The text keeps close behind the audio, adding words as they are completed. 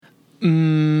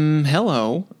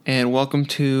Hello, and welcome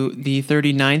to the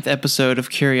 39th episode of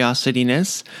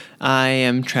Curiosityness. I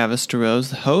am Travis DeRose,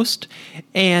 the host,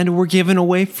 and we're giving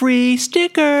away free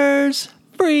stickers!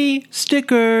 Free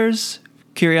stickers!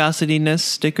 Curiosityness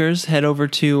stickers. Head over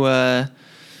to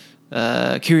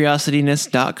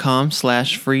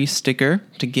curiosityness.com/free sticker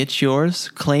to get yours.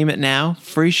 Claim it now.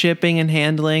 Free shipping and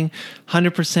handling.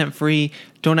 100% free.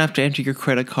 Don't have to enter your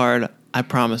credit card. I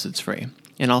promise it's free.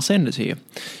 And I'll send it to you.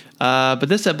 But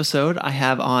this episode, I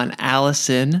have on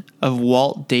Allison of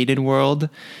Walt Dated World.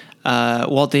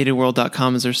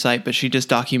 WaltDatedWorld.com is her site, but she just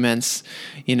documents,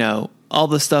 all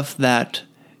the stuff that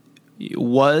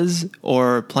was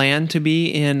or planned to be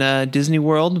in Disney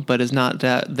World, but is not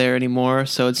there anymore.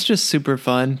 So it's just super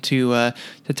fun to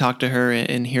talk to her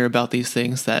and hear about these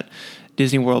things that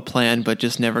Disney World planned, but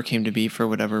just never came to be for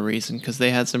whatever reason, because they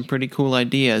had some pretty cool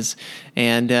ideas.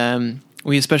 And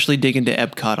we especially dig into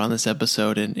Epcot on this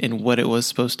episode and what it was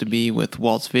supposed to be with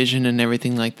Walt's vision and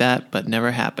everything like that, but never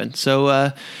happened.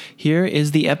 So here is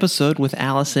the episode with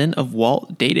Allison of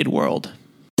Walt Dated World.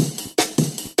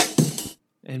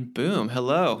 And boom,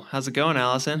 hello. How's it going,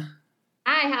 Allison?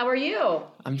 Hi, how are you?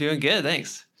 I'm doing good,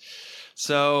 thanks.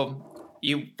 So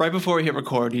you right before we hit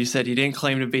record, you said you didn't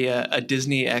claim to be a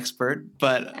Disney expert,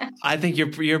 but I think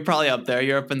you're probably up there.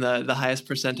 You're up in the highest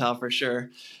percentile for sure.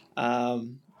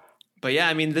 But yeah,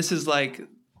 I mean, this is like,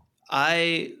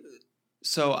 I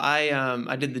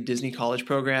did the Disney College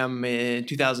program in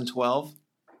 2012.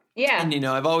 Yeah. And,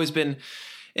 I've always been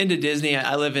into Disney.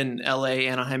 I live in LA,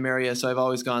 Anaheim area, so I've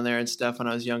always gone there and stuff when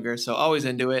I was younger. So always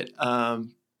into it.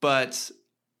 But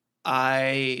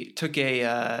I took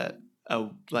a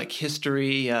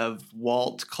history of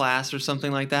Walt class or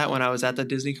something like that when I was at the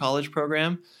Disney College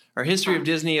program, or history of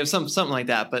Disney or something like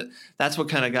that. But that's what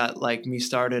kind of got me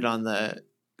started on the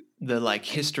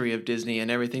history of Disney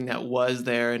and everything that was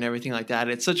there and everything like that.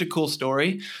 It's such a cool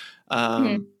story.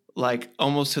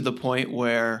 Almost to the point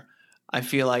where I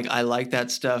feel like I like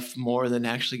that stuff more than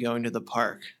actually going to the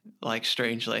park,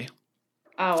 strangely.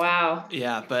 Oh, wow.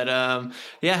 Yeah. But, how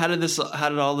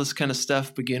did all this kind of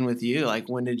stuff begin with you?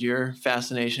 When did your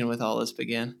fascination with all this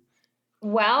begin?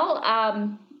 Well,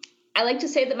 I like to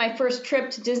say that my first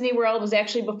trip to Disney World was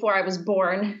actually before I was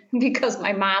born, because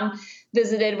my mom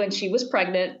visited when she was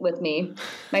pregnant with me.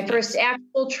 My first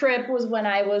actual trip was when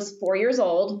I was 4 years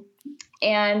old.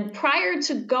 And prior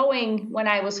to going when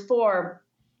I was 4,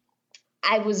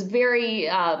 I was very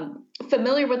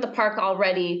familiar with the park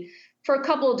already for a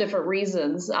couple of different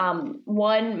reasons.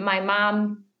 One, my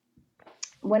mom,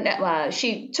 when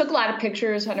she took a lot of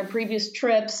pictures on her previous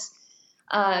trips,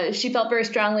 she felt very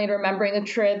strongly in remembering the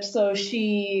trip, so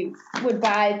she would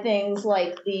buy things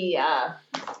like the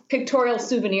pictorial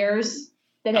souvenirs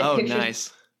that had pictures. Oh,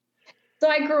 nice. So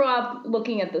I grew up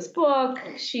looking at this book.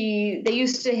 They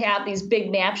used to have these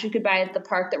big maps you could buy at the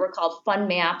park that were called fun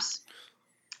maps,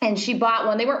 and she bought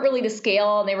one. They weren't really to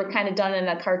scale, and they were kind of done in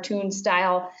a cartoon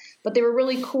style, but they were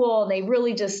really cool, and they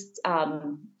really just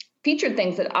featured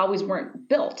things that always weren't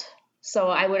built. So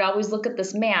I would always look at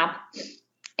this map.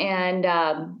 And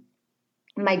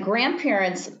my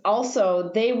grandparents also,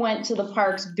 they went to the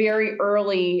parks very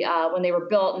early when they were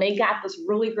built, and they got this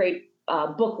really great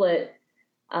booklet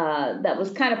that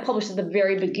was kind of published at the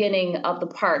very beginning of the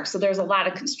park. So there's a lot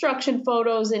of construction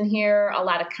photos in here, a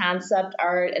lot of concept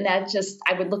art, and I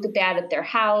would look at that at their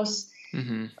house.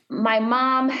 Mm-hmm. My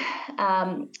mom,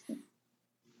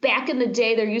 back in the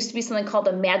day, there used to be something called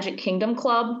the Magic Kingdom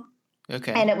Club.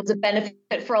 Okay. And it was a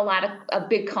benefit for a lot of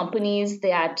big companies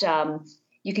that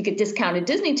you could get discounted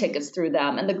Disney tickets through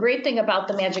them. And the great thing about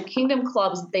the Magic Kingdom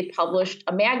Club is that they published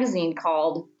a magazine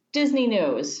called Disney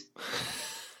News.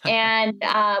 And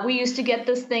we used to get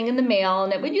this thing in the mail,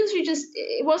 and it would usually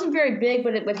it wasn't very big,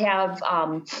 but it would have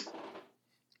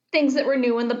things that were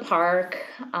new in the park,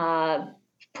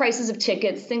 prices of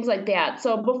tickets, things like that.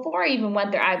 So before I even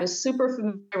went there, I was super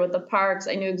familiar with the parks.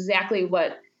 I knew exactly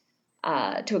what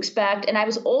to expect. And I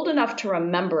was old enough to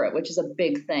remember it, which is a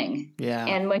big thing. Yeah.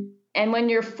 And when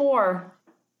you're 4,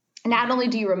 not only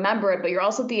do you remember it, but you're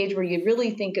also at the age where you really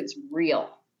think it's real.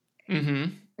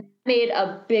 Mm-hmm. It made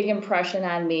a big impression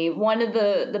on me. One of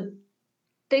the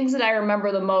things that I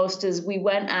remember the most is we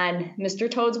went on Mr.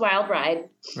 Toad's Wild Ride.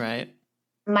 Right.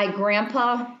 My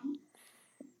grandpa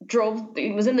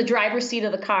was in the driver's seat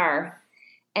of the car,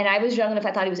 and I was young enough,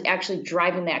 I thought he was actually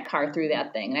driving that car through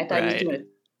that thing. And I thought he was doing it.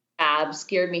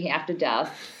 Scared me half to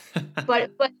death, but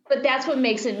that's what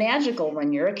makes it magical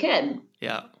when you're a kid.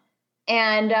 Yeah.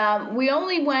 And we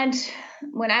only went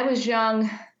when I was young.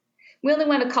 We only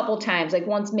went a couple times,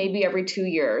 once maybe every 2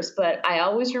 years. But I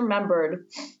always remembered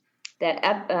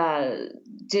that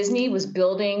Disney was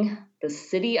building the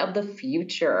city of the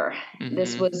future. Mm-hmm.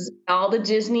 This was all the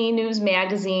Disney news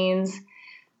magazines.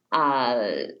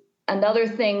 Another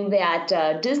thing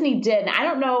that Disney did, and I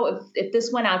don't know if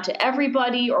this went out to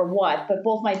everybody or what, but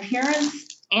both my parents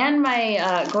and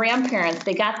my grandparents,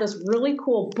 they got this really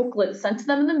cool booklet sent to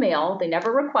them in the mail. They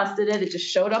never requested it. It just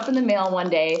showed up in the mail one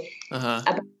day about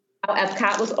how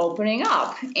Epcot was opening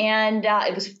up. And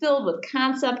it was filled with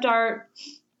concept art.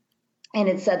 And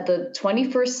it said the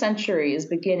 21st century is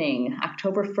beginning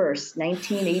October 1st,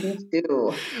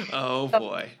 1982. Oh,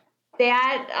 boy.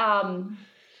 That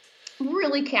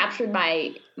really captured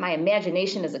my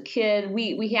imagination as a kid.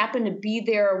 We happened to be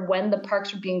there when the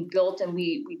parks were being built, and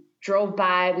we drove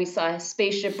by. We saw a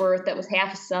spaceship Earth that was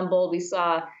half assembled. We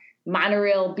saw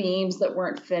monorail beams that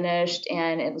weren't finished,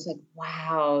 and it was like,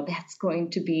 wow, that's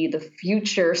going to be the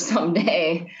future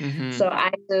someday. Mm-hmm. So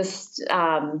I just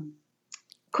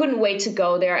couldn't wait to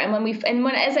go there. And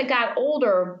as I got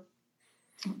older,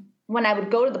 when I would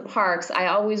go to the parks, I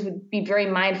always would be very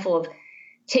mindful of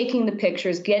taking the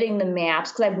pictures, getting the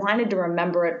maps, because I wanted to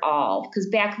remember it all. Because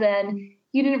back then,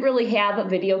 you didn't really have a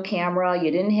video camera.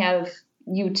 You didn't have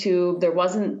YouTube. There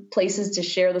wasn't places to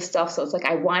share the stuff. So it's like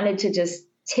I wanted to just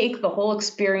take the whole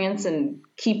experience and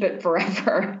keep it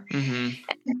forever.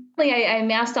 Mm-hmm. I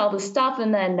amassed all this stuff.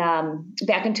 And then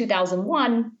back in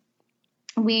 2001,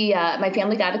 my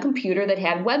family got a computer that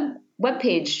had web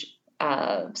page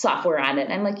software on it.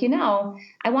 And I'm like,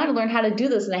 I want to learn how to do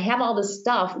this, and I have all this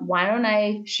stuff. Why don't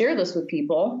I share this with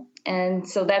people? And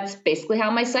so that's basically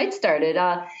how my site started.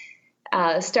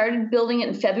 Started building it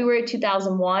in February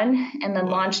 2001, and then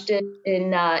launched it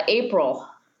in April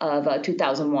of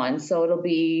 2001. So it'll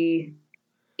be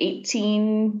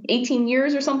 18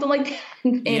 years or something like that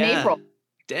in April.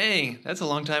 Dang, that's a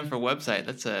long time for a website.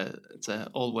 It's a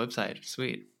old website.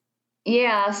 Sweet.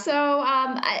 Yeah, so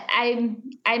I'm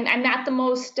not the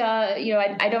most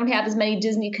I don't have as many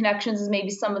Disney connections as maybe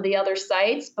some of the other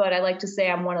sites, but I like to say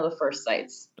I'm one of the first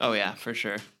sites. Oh yeah, for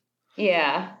sure.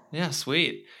 Yeah. Yeah,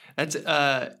 sweet. That's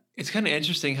it's kind of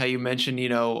interesting how you mentioned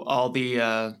all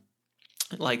the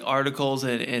like articles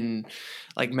and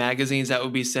like magazines that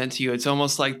would be sent to you. It's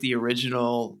almost like the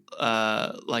original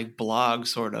like blog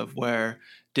sort of, where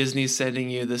Disney's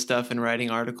sending you the stuff and writing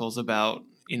articles about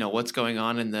what's going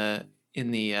on in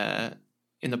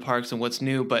the parks and what's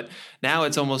new. But now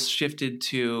it's almost shifted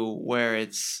to where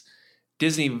it's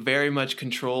Disney very much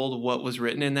controlled what was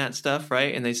written in that stuff,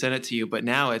 right? And they sent it to you. But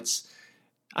now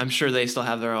I'm sure they still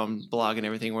have their own blog and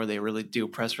everything where they really do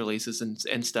press releases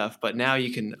and stuff. But now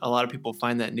a lot of people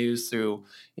find that news through,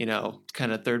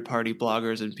 kind of third-party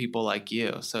bloggers and people like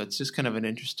you. So it's just kind of an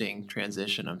interesting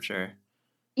transition, I'm sure.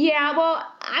 Yeah, well,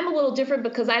 I'm a little different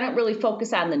because I don't really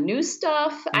focus on the new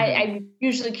stuff. Mm-hmm. I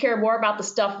usually care more about the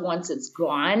stuff once it's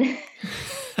gone.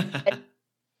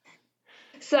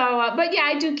 So, but yeah,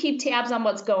 I do keep tabs on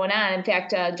what's going on. In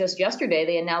fact, just yesterday,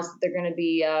 they announced that they're going to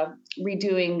be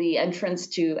redoing the entrance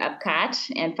to Epcot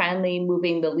and finally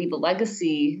moving the Leave a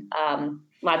Legacy. A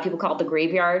lot of people call it the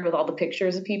graveyard with all the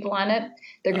pictures of people on it.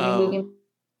 They're going to be moving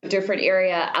to a different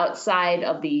area outside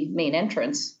of the main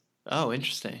entrance. Oh,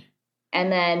 interesting. And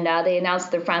then they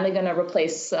announced they're finally going to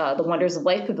replace the Wonders of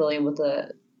Life Pavilion with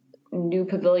a new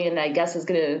pavilion. I guess is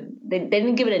going to. They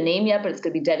didn't give it a name yet, but it's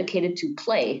going to be dedicated to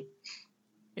play.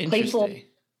 Interesting. Playful.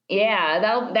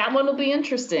 Yeah, that one will be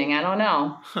interesting. I don't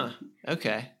know. Huh.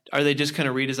 Okay. Are they just kind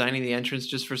of redesigning the entrance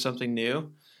just for something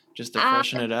new, just to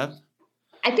freshen it up?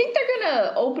 I think they're going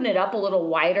to open it up a little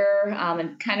wider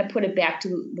and kind of put it back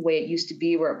to the way it used to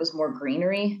be, where it was more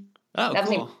greenery. Oh,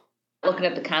 cool. Looking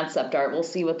at the concept art, we'll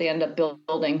see what they end up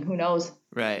building. Who knows?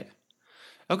 Right.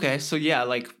 Okay. So yeah,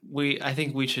 I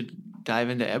think we should dive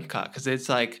into Epcot, because it's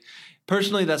like,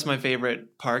 personally, that's my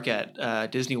favorite park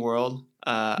at Disney World.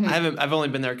 I've only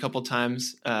been there a couple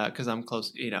times because I'm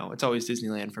close. It's always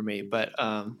Disneyland for me. But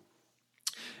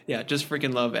yeah, just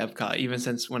freaking love Epcot, even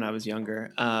since when I was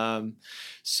younger.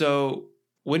 So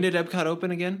when did Epcot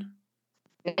open again?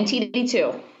 1982.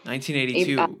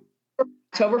 1982.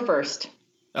 October 1st.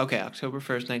 Okay, October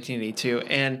 1st,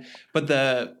 1982. But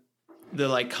the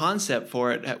like concept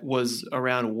for it was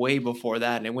around way before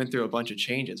that, and it went through a bunch of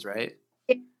changes, right?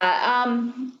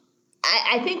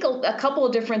 I think a couple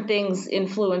of different things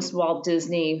influenced Walt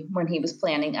Disney when he was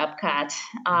planning Epcot.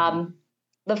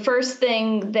 The first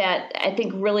thing that I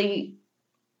think really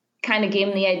kind of gave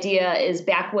him the idea is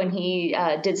back when he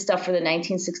did stuff for the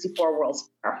 1964 World's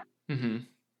Fair. Mm-hmm.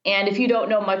 And if you don't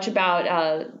know much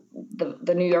about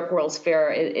the New York World's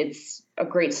Fair, it's a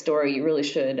great story. You really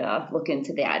should look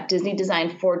into that. Disney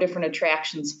designed 4 different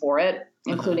attractions for it.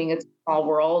 including It's a Small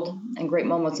World and Great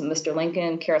Moments of Mr.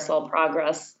 Lincoln, Carousel of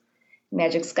Progress,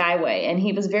 Magic Skyway. And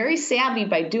he was very savvy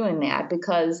by doing that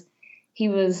because he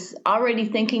was already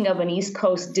thinking of an East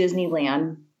Coast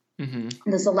Disneyland.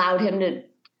 This allowed him to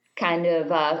kind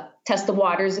of test the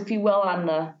waters, if you will, on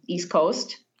the East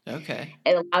Coast. Okay.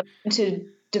 It allowed him to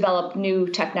develop new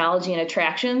technology and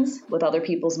attractions with other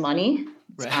people's money,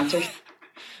 sponsorship.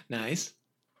 Nice.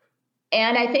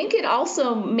 And I think it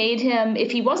also made him,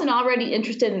 if he wasn't already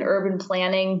interested in urban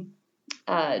planning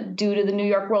due to the New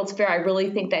York World's Fair, I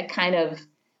really think that kind of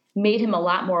made him a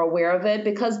lot more aware of it,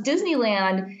 because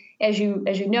Disneyland, as you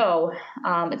know,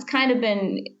 it's kind of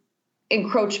been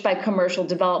encroached by commercial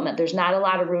development. There's not a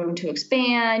lot of room to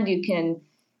expand.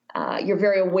 You're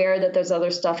very aware that there's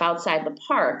other stuff outside the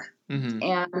park.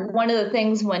 And one of the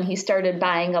things when he started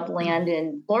buying up land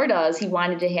in Florida is he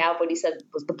wanted to have what he said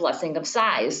was the blessing of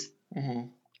size.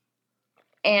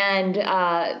 And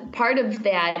part of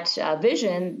that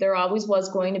vision, there always was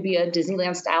going to be a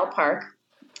Disneyland style park,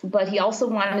 but he also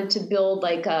wanted to build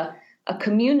like a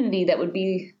community that would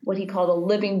be what he called a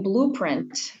living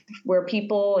blueprint, where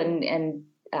people and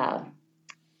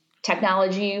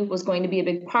technology was going to be a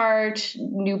big part,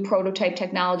 new prototype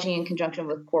technology in conjunction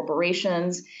with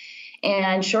corporations.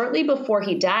 And shortly before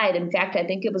he died, in fact, I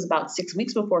think it was about 6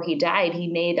 weeks before he died, he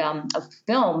made a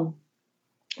film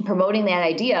promoting that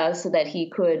idea so that he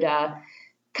could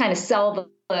kind of sell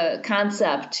the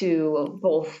concept to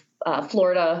both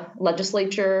Florida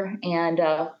legislature and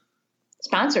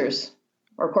sponsors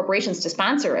or corporations to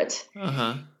sponsor it.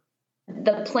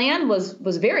 The plan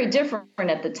was very different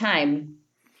at the time.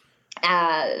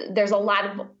 There's a lot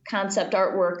of concept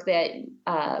artwork that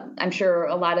I'm sure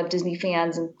a lot of Disney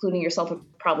fans, including yourself, have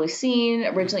probably seen.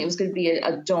 Originally, it was going to be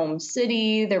a domed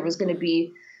city. There was going to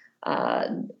be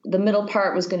the middle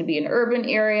part was going to be an urban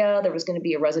area. There was going to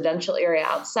be a residential area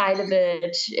outside of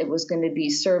it. It was going to be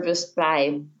serviced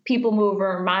by people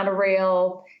mover,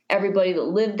 monorail. Everybody that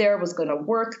lived there was going to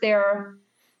work there.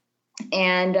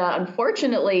 And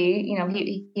unfortunately,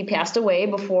 he passed away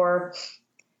before,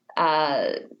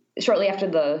 shortly after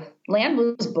the land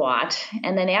was bought.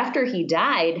 And then after he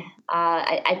died,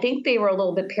 I think they were a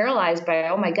little bit paralyzed by,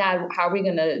 oh my God, how are we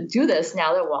going to do this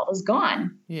now that Walt is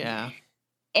gone? Yeah.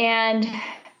 And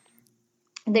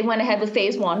they went ahead with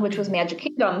phase one, which was Magic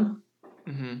Kingdom.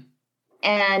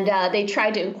 And they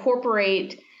tried to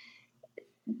incorporate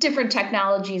different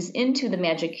technologies into the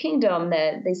Magic Kingdom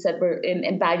that they said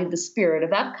embodied the spirit of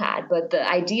Epcot. But the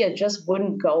idea just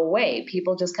wouldn't go away.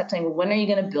 People just kept saying, well, when are you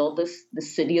going to build the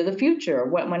city of the future?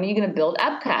 When are you going to build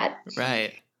Epcot?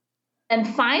 Right. And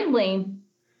finally,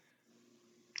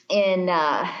 in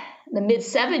the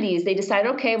mid-'70s, they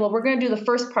decided, okay, well, we're going to do the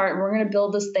first part, and we're going to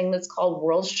build this thing that's called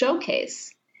World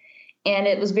Showcase. And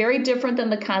it was very different than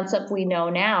the concept we know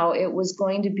now. It was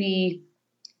going to be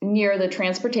near the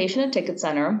Transportation and Ticket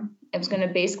Center. It was going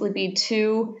to basically be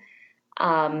two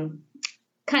kind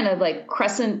of like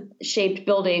crescent-shaped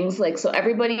buildings, so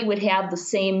everybody would have the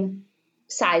same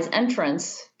size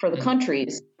entrance for the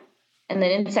countries. And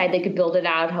then inside they could build it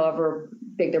out however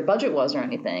big their budget was or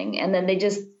anything. And then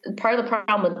part of the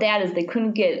problem with that is they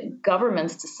couldn't get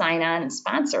governments to sign on and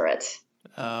sponsor it.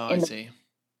 Oh, I see.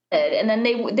 And then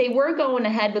they were going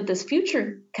ahead with this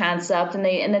future concept, and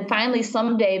then finally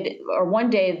one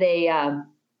day they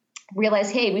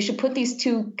realized, hey, we should put these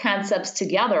two concepts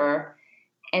together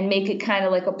and make it kind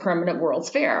of like a permanent World's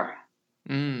Fair.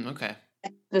 Okay.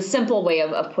 The simple way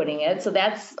of putting it. So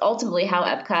that's ultimately how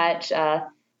Epcot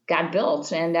got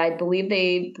built, and I believe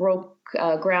they broke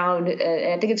ground.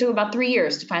 I think it took about 3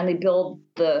 years to finally build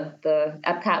the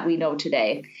Epcot we know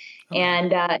today.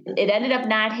 And it ended up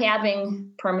not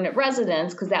having permanent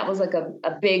residents because that was like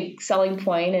a big selling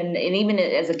point. And even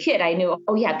as a kid, I knew,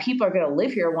 oh, yeah, people are going to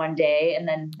live here one day. And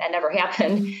then that never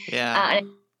happened. Yeah. And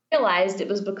I realized it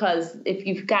was because if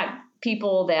you've got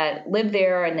people that live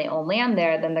there and they own land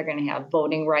there, then they're going to have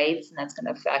voting rights. And that's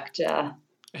going to affect a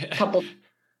couple.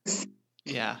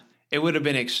 Yeah. It would have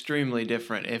been extremely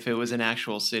different if it was an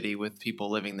actual city with people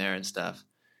living there and stuff.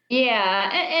 Yeah,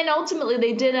 and ultimately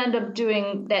they did end up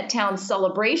doing that town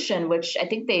celebration, which I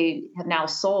think they have now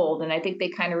sold. And I think they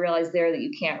kind of realized there that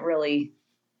you can't really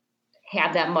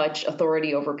have that much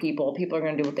authority over people. People are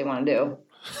going to do what they want to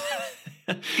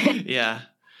do. Yeah.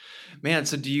 Man,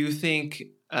 so do you think,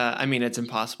 it's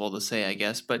impossible to say, I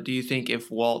guess, but do you think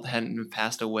if Walt hadn't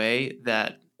passed away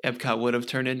that Epcot would have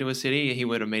turned into a city? He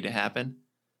would have made it happen?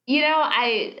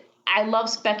 I love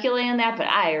speculating on that, but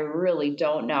I really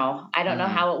don't know. I don't know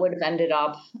how it would have ended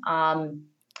up.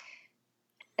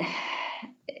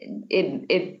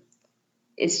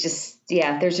 It's just,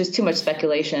 there's just too much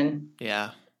speculation. Yeah.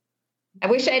 I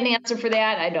wish I had an answer for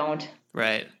that. I don't.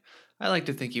 Right. I like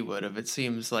to think he would have. It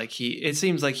seems like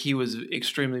he was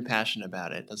extremely passionate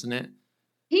about it, doesn't it?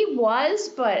 He was,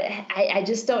 but I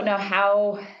just don't know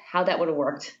how that would have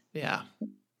worked. Yeah.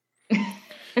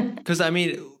 Because, I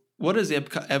mean, what does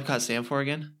Epcot stand for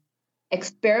again?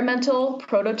 Experimental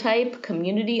Prototype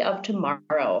Community of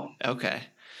Tomorrow. Okay.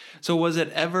 So was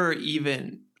it ever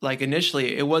even, like,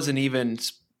 initially, it wasn't even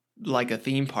like a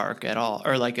theme park at all,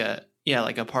 or like a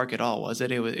park at all, was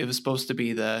it? It was supposed to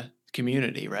be the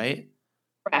community, right?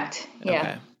 Correct. Yeah.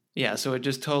 Okay. Yeah, so it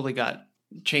just totally got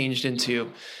changed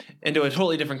into a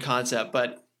totally different concept,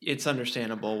 but it's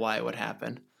understandable why it would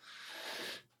happen.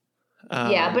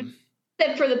 Yeah,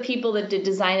 but for the people that did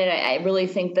design it, I really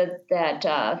think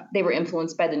that they were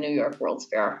influenced by the New York World's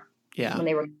Fair. Yeah. When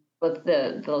they were with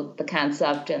the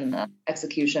concept and the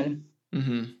execution.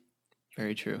 Mm-hmm.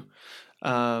 Very true.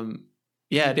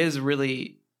 Yeah, it is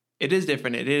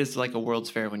different. It is like a World's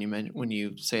Fair when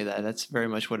you say that. That's very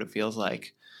much what it feels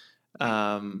like,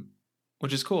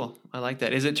 which is cool. I like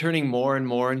that. Is it turning more and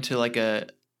more into like a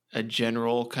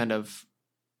general kind of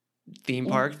theme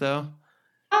park, though?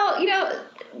 Oh,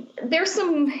 there's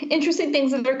some interesting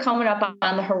things that are coming up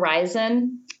on the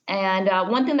horizon. And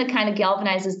one thing that kind of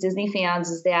galvanizes Disney fans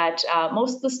is that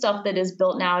most of the stuff that is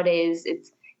built nowadays,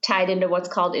 it's tied into what's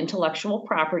called intellectual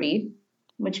property,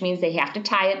 which means they have to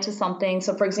tie it to something.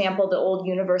 So, for example, the old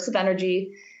Universe of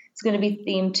Energy is going to be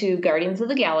themed to Guardians of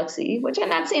the Galaxy, which I'm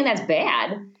not saying that's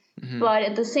bad. Mm-hmm. But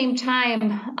at the same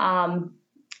time,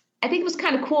 I think it was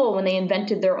kind of cool when they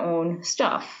invented their own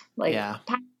stuff. Like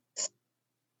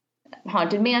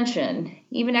Haunted Mansion,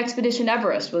 even Expedition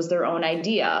Everest was their own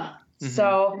idea. Mm-hmm.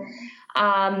 So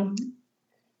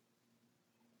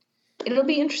it'll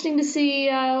be interesting to see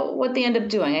what they end up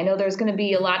doing. I know there's going to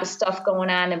be a lot of stuff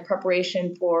going on in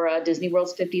preparation for Disney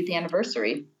World's 50th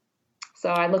anniversary. So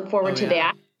I look forward to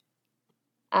that.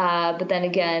 But then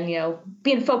again,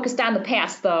 being focused on the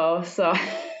past, though. So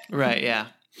right, yeah.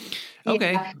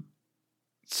 Okay. Yeah.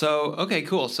 So, okay,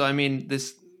 cool. So, I mean,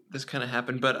 this kind of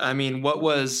happened, but I mean, what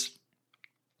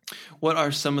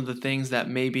are some of the things that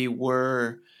maybe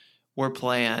were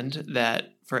planned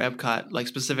that for Epcot, like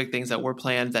specific things that were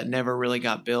planned that never really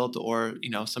got built, or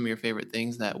some of your favorite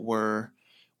things that were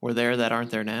there that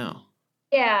aren't there now?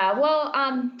 Yeah, well,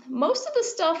 most of the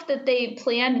stuff that they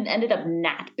planned and ended up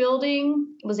not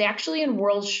building was actually in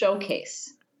World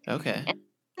Showcase. Okay. And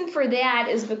the reason for that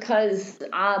is because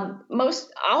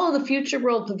all of the Future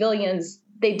World pavilions,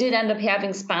 they did end up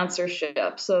having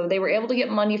sponsorship. So they were able to get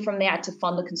money from that to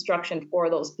fund the construction for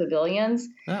those pavilions.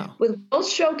 Oh. With World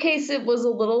Showcase, it was a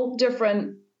little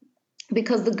different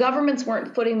because the governments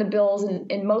weren't footing the bills. And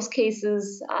in most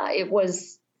cases, it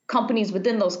was companies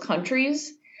within those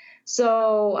countries.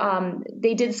 So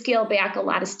they did scale back a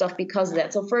lot of stuff because of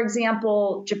that. So, for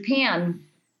example, Japan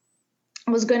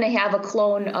was going to have a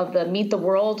clone of the Meet the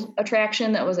World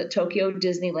attraction that was at Tokyo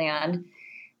Disneyland.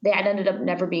 That ended up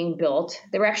never being built.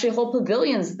 There were actually whole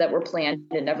pavilions that were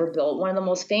planned and never built. One of the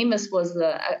most famous was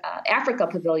the Africa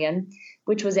Pavilion,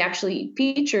 which was actually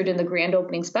featured in the grand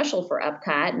opening special for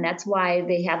Epcot. And that's why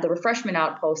they had the refreshment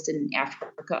outpost in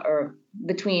Africa, or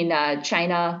between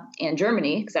China and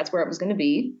Germany, because that's where it was going to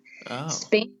be. Oh.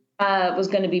 Spain was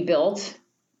going to be built,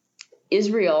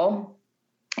 Israel,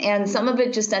 and some of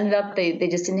it just ended up, they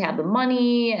just didn't have the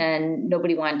money and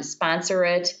nobody wanted to sponsor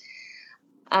it.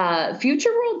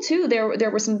 Future World too, there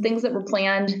were some things that were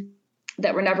planned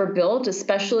that were never built,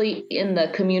 especially in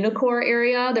the Communicore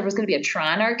area. There was going to be a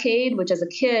Tron arcade, which as a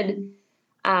kid,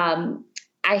 I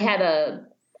had a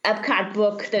Epcot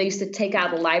book that I used to take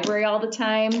out of the library all the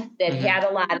time that had a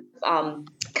lot of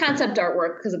concept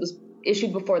artwork because it was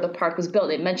issued before the park was built.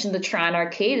 It mentioned the Tron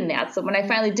arcade in that. So when I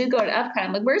finally did go to Epcot,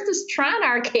 I'm like, where's this Tron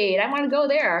arcade? I want to go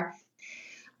there.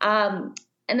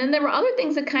 And then there were other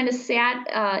things that kind of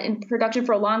sat in production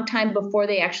for a long time before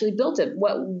they actually built it.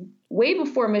 Way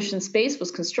before Mission Space was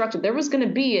constructed, there was going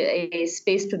to be a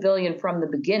space pavilion from the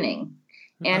beginning.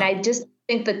 And I just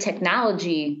think the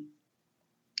technology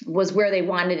was where they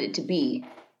wanted it to be.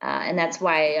 And that's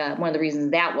why one of the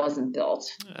reasons that wasn't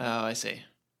built. Oh, I see.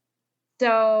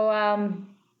 So,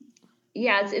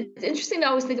 it's interesting to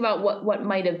always think about what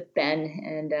might have been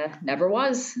and never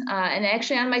was. And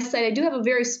actually on my site, I do have a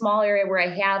very small area where I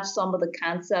have some of the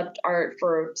concept art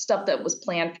for stuff that was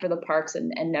planned for the parks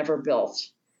and never built.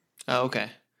 Oh,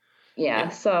 okay. Yeah.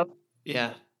 So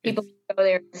people can go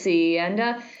there and see.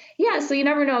 And so you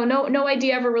never know. No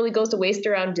idea ever really goes to waste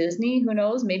around Disney. Who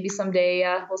knows? Maybe someday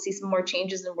we'll see some more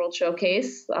changes in World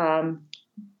Showcase.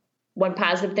 One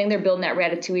positive thing, they're building that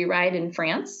Ratatouille ride in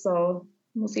France. So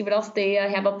we'll see what else they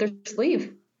have up their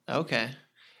sleeve. Okay.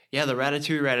 Yeah, the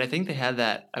Ratatouille ride. I think they had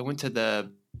that. I went to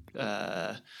the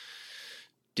uh,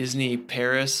 Disney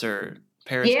Paris or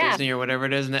Paris Yeah, Disney or whatever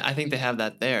it is, and I think they have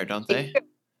that there, don't they?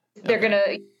 they're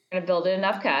Okay, gonna build it in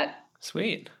Epcot.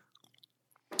 sweet.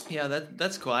 Yeah,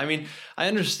 that's cool. I mean, I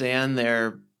understand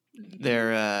their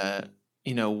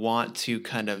want to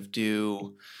kind of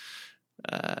do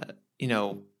uh, you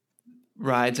know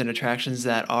rides and attractions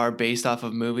that are based off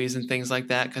of movies and things like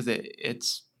that because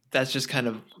it's that's just kind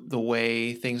of the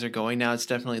way things are going now. It's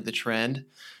definitely the trend.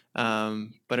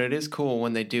 But it is cool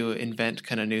when they do invent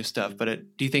kind of new stuff.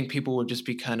 But do you think people would just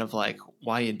be kind of like,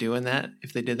 why are you doing that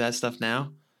if they did that stuff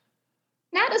now?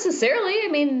 Not necessarily. I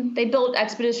mean, they built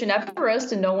Expedition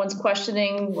Everest, and no one's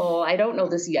questioning. Well, I don't know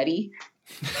this Yeti.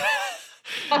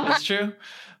 That's true.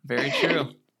 Very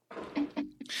true.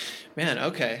 Man,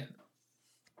 okay.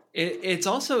 It's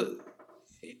also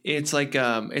it's like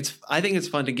I think it's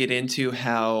fun to get into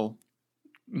how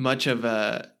much of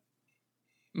a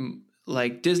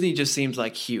like Disney just seems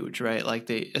like huge, right? Like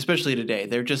they, especially today,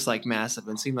 they're just like massive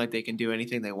and seem like they can do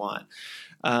anything they want.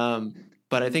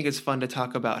 But I think it's fun to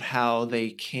talk about how they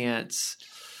can't,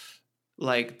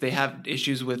 like they have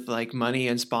issues with like money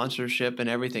and sponsorship and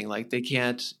everything. Like they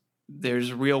can't.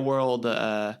 There's real world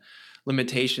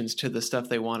limitations to the stuff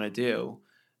they want to do.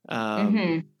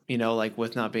 Mm-hmm. Like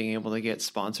with not being able to get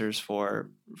sponsors for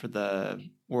the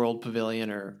World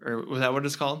Pavilion or was that what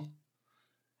it's called?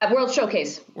 World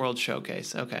Showcase. World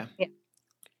Showcase. Okay. Yeah.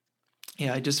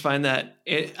 Yeah, I just find that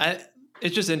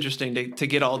it's just interesting to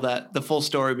get all that the full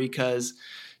story because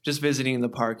just visiting the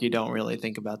park, you don't really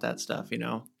think about that stuff,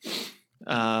 Yeah.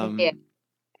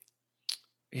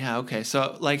 Yeah. Okay.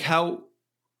 So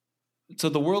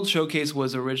the World Showcase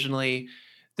was originally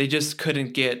they just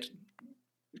couldn't get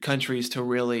countries to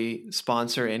really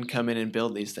sponsor and come in and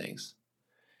build these things.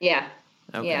 Yeah.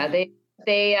 Okay. Yeah.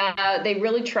 They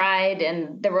really tried,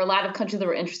 and there were a lot of countries that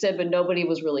were interested, but nobody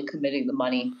was really committing the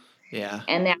money. Yeah.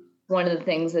 And that's one of the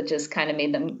things that just kind of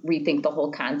made them rethink the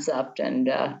whole concept and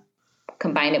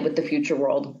combine it with the future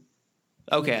world.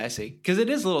 Okay, I see. Because it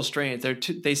is a little strange.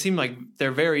 They seem like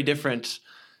they're very different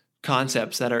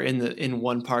concepts that are in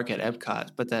one park at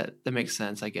Epcot, but that makes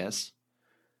sense, I guess.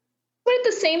 But at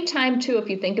the same time, too, if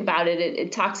you think about it,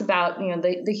 it talks about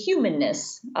the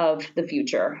humanness of the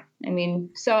future. I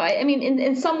mean, so I mean,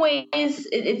 in some ways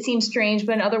it seems strange,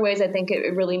 but in other ways, I think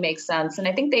it really makes sense. And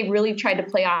I think they really tried to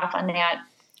play off on that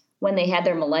when they had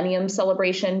their Millennium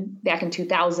celebration back in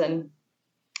 2000,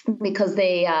 because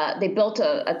they built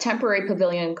a temporary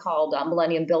pavilion called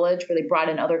Millennium Village, where they brought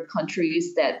in other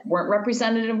countries that weren't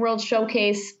represented in World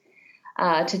Showcase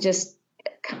to just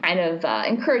kind of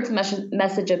encourage the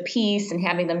message of peace and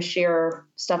having them share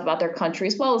stuff about their country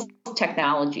as well as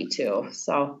technology too.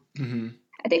 So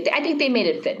I think they made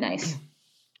it fit nice.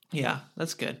 Yeah,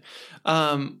 that's good.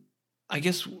 I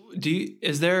guess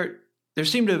there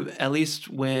seemed to, at least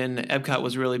when Epcot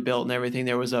was really built and everything,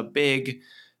 there was a big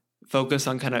focus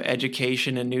on kind of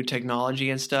education and new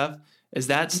technology and stuff. Is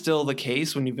that still the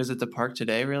case when you visit the park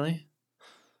today, really?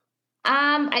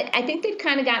 I think they've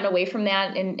kind of gotten away from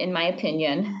that, in my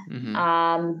opinion. Mm-hmm.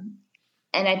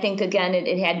 And I think, again,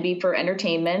 it had to be for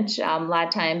entertainment. A lot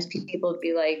of times people would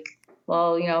be like,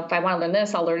 well, if I want to learn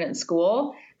this, I'll learn it in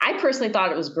school. I personally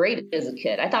thought it was great as a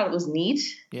kid. I thought it was neat.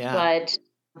 Yeah. But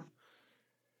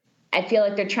I feel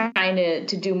like they're trying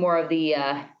to do more of the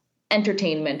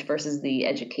entertainment versus the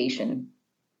education.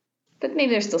 But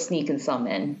maybe they're still sneaking some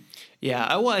in.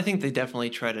 Yeah, well, I think they definitely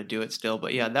try to do it still.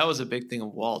 But yeah, that was a big thing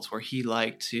of Walt's, where he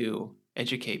liked to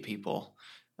educate people,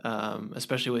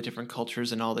 especially with different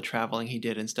cultures and all the traveling he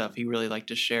did and stuff. He really liked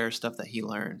to share stuff that he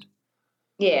learned.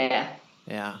 Yeah.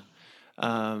 Yeah.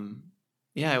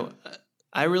 Yeah,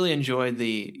 I really enjoyed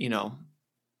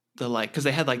because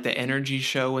they had like the energy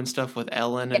show and stuff with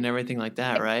Ellen and everything like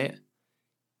that, right?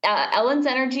 Ellen's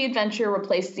Energy Adventure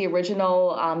replaced the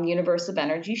original Universe of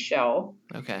Energy show.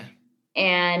 Okay.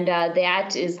 And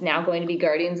that is now going to be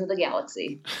Guardians of the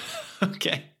Galaxy.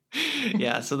 Okay.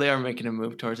 Yeah, so they are making a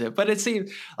move towards it. But it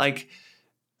seems like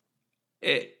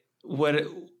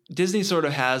Disney sort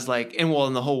of has like, and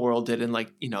the whole world did in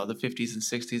like, the 50s and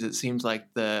 60s, it seems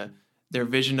like their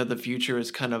vision of the future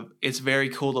is it's very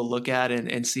cool to look at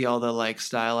and see all the like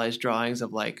stylized drawings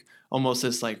of like almost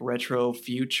this like retro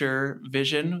future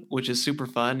vision, which is super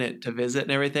fun to visit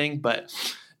and everything. But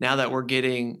now that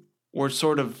we're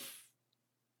sort of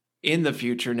in the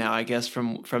future now, I guess,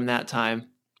 from that time.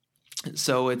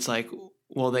 So it's like,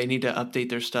 well, they need to update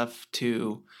their stuff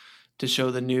to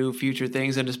show the new future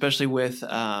things. And especially with,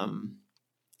 I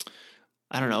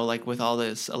don't know, like with all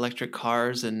this electric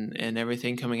cars and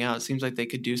everything coming out, it seems like they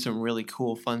could do some really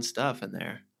cool, fun stuff in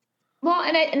there. Well,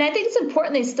 and I think it's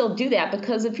important they still do that,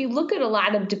 because if you look at a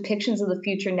lot of depictions of the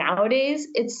future nowadays,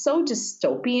 it's so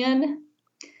dystopian.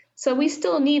 So we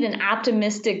still need an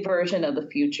optimistic version of the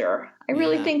future. I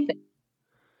really Yeah. think that,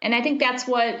 and I think that's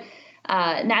what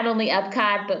not only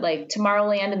Epcot, but like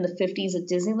Tomorrowland in the 50s at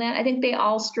Disneyland, I think they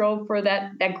all strove for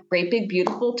that great big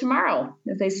beautiful tomorrow,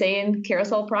 as they say in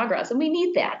Carousel Progress, and we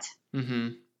need that. Mm-hmm.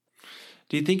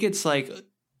 Do you think it's like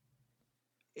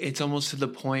it's almost to the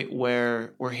point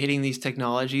where we're hitting these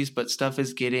technologies, but stuff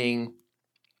is getting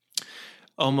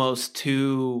almost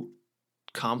too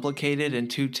complicated and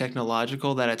too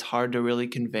technological that it's hard to really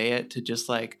convey it to just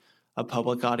like a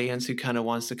public audience who kind of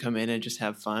wants to come in and just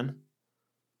have fun?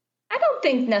 I don't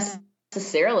think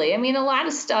necessarily. I mean, a lot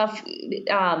of stuff,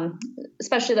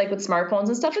 especially like with smartphones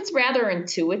and stuff, it's rather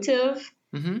intuitive.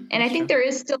 Mm-hmm. And I think there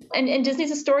is still, and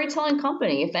Disney's a storytelling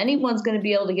company. If anyone's going to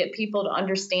be able to get people to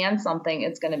understand something,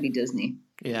 it's going to be Disney.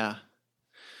 Yeah.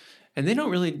 And they don't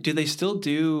really, do they still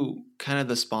do kind of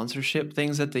the sponsorship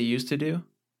things that they used to do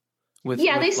with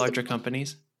larger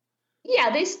companies?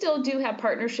 Yeah, they still do have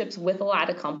partnerships with a lot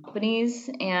of companies.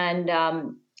 And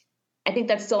I think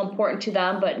that's still important to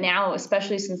them. But now,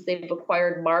 especially since they've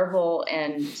acquired Marvel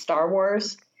and Star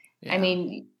Wars, I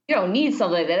mean, you don't need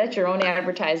something like that. That's your own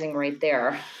advertising right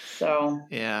there. So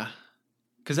yeah,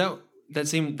 because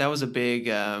that was a big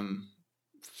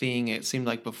thing. It seemed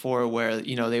like before, where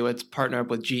they would partner up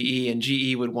with GE, and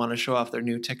GE would want to show off their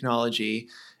new technology,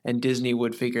 and Disney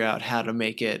would figure out how to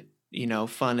make it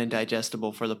fun and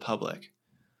digestible for the public.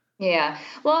 Yeah.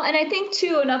 Well, and I think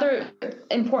too, another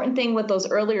important thing with those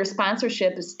earlier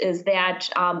sponsorships is that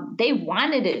they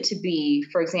wanted it to be,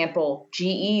 for example,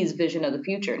 GE's vision of the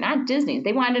future, not Disney's.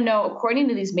 They wanted to know, according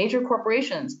to these major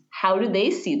corporations, how do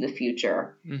they see the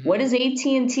future? Mm-hmm. What is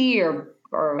AT&T or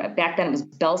back then it was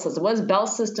Bell Systems? What is Bell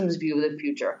Systems' view of the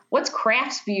future? What's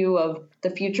Kraft's view of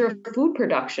the future of food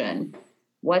production?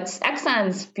 What's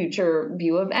Exxon's future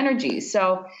view of energy?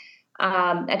 So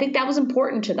I think that was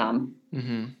important to them.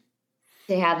 Mm-hmm.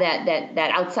 To have that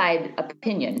outside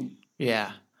opinion.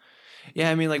 Yeah.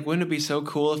 I mean, like, wouldn't it be so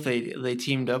cool if they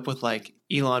teamed up with like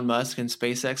Elon Musk and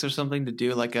SpaceX or something to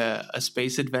do like a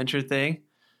space adventure thing?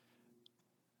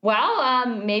 Well,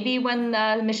 maybe when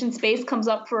Mission Space comes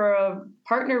up for a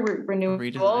partner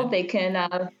renewal, they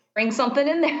can bring something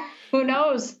in there. Who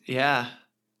knows? Yeah,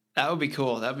 that would be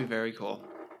cool. That would be very cool.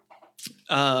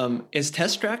 Is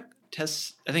Test Track? I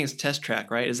think it's Test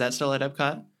Track, right? Is that still at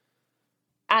Epcot?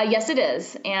 Yes, it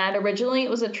is. And originally it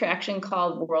was an attraction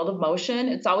called World of Motion.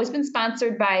 It's always been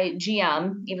sponsored by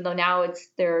GM, even though now it's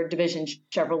their division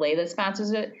Chevrolet that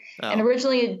sponsors it. Oh. And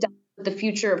originally it dealt with the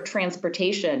future of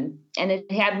transportation. And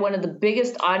it had one of the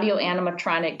biggest audio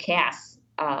animatronic casts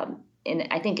in,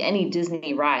 I think, any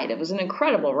Disney ride. It was an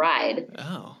incredible ride.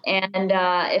 Oh. And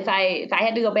if I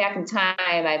had to go back in time,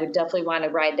 I would definitely want to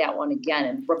ride that one again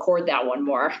and record that one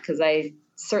more, because I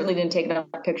certainly didn't take enough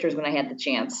pictures when I had the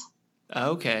chance.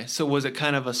 Okay. So was it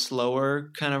kind of a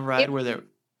slower kind of ride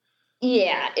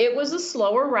Yeah, it was a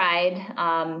slower ride,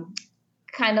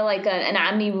 kind of like an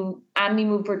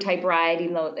Omni-Mover type ride,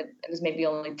 even though it was maybe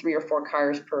only 3 or 4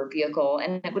 cars per vehicle.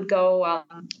 And it would go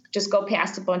just go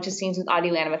past a bunch of scenes with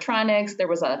audio animatronics. There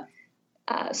was a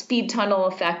speed tunnel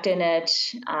effect in it,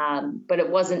 but it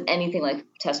wasn't anything like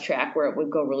Test Track where it would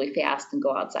go really fast and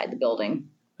go outside the building.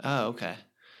 Oh, okay.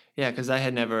 Yeah, because I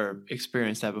had never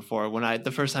experienced that before.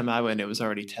 The first time I went, it was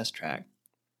already Test Track.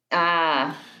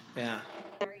 Yeah.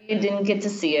 You didn't get to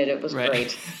see it. It was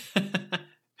great.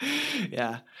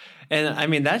 Yeah. And I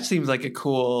mean, that seems like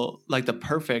the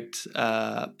perfect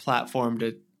platform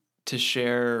to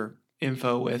share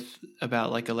info with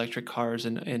about like electric cars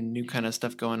and new kind of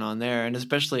stuff going on there. And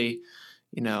especially,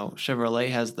 Chevrolet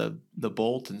has the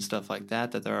Bolt and stuff like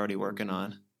that they're already working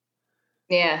on.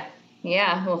 Yeah.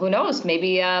 Yeah, well, who knows?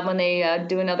 Maybe when they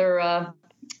do another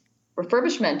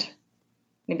refurbishment,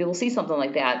 maybe we'll see something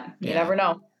like that. You never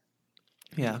know.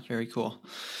 Yeah, very cool.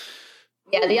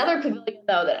 Yeah, the other pavilion,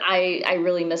 though, that I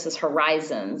really miss is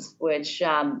Horizons, which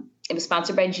it was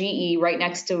sponsored by GE right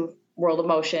next to World of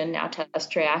Motion, now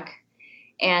Test Track.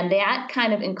 And that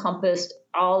kind of encompassed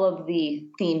all of the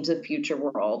themes of Future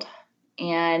World.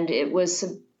 And it was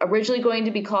originally going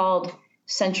to be called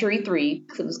Century 3,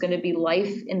 because it was going to be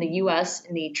life in the U.S.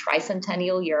 in the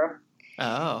tricentennial year.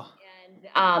 Oh.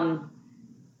 And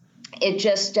it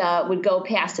just would go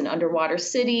past an underwater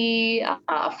city,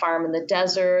 a farm in the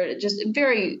desert, just a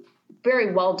very,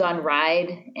 very well done ride.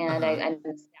 And I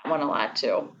missed that one a lot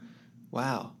too.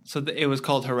 Wow. So it was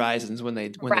called Horizons when they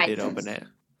did open it.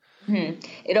 Mm-hmm.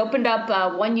 It opened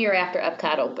up 1 year after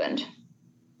Epcot opened.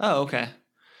 Oh, okay.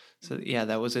 So yeah,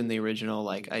 that was in the original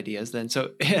like ideas then.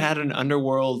 So it had an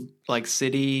underworld like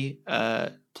city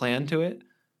plan to it.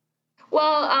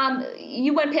 Well,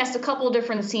 you went past a couple of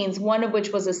different scenes, one of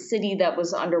which was a city that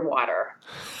was underwater.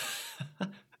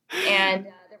 And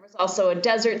there was also a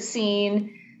desert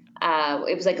scene.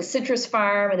 It was like a citrus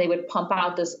farm, and they would pump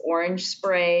out this orange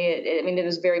spray. It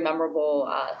was very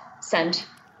memorable scent.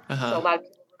 So a lot of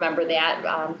people remember that.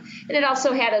 And it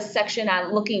also had a section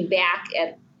on looking back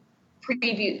at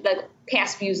the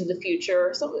past views of the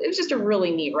future. So it was just a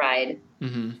really neat ride.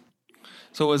 Mm-hmm.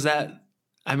 So was that?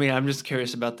 I mean, I'm just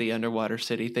curious about the underwater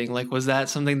city thing. Like, was that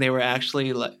something they were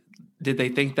actually like? Did they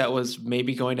think that was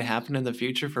maybe going to happen in the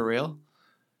future for real?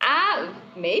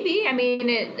 Maybe. I mean,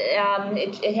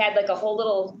 it had like a whole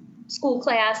little school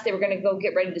class. They were going to go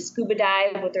get ready to scuba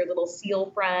dive with their little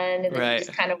seal friend, and then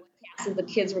just kind of went past as the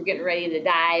kids were getting ready to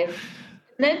dive.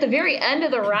 And then at the very end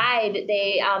of the ride,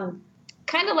 they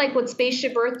kind of like what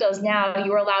Spaceship Earth does now.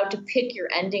 You were allowed to pick your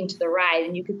ending to the ride,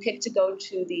 and you could pick to go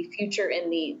to the future in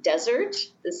the desert,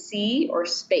 the sea, or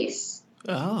space.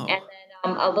 Oh. And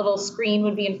then a little screen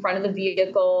would be in front of the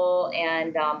vehicle,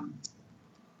 and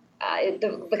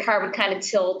the car would kind of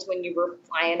tilt when you were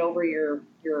flying over your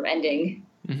ending.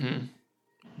 Mm-hmm.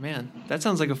 Man, that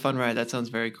sounds like a fun ride. That sounds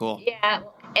very cool. Yeah.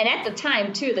 And at the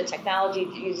time, too, the technology,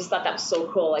 you just thought that was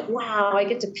so cool. Like, wow, I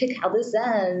get to pick how this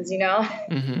ends,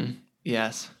 Mm-hmm.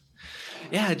 Yes.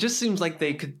 Yeah, it just seems like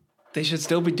they should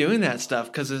still be doing that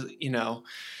stuff because,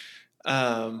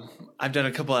 I've done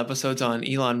a couple episodes on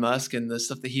Elon Musk and the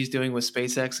stuff that he's doing with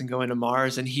SpaceX and going to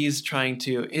Mars. And his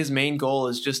main goal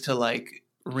is just to like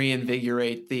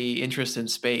reinvigorate the interest in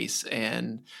space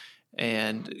and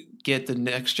get the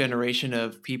next generation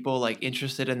of people like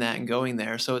interested in that and going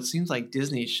there. So it seems like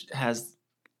Disney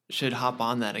should hop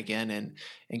on that again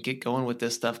and get going with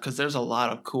this stuff because there's a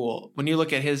lot of cool. When you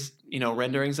look at his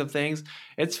renderings of things,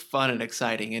 it's fun and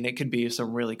exciting, and it could be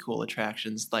some really cool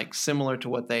attractions like similar to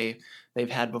what they've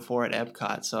had before at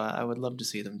Epcot. So I would love to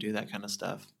see them do that kind of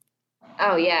stuff.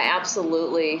 Oh yeah,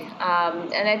 absolutely.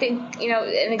 And I think,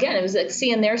 and again, it was like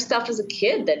seeing their stuff as a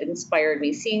kid that inspired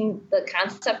me, seeing the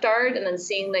concept art and then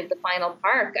seeing like the final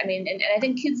park. I mean, and I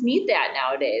think kids need that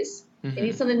nowadays. Mm-hmm. They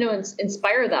need something to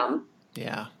inspire them.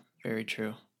 Yeah, very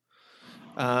true.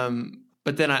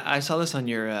 But then I saw this on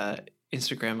your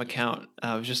Instagram account.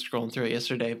 I was just scrolling through it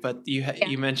yesterday, but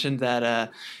you mentioned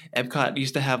that Epcot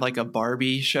used to have like a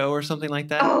Barbie show or something like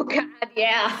that. Oh God,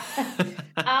 yeah.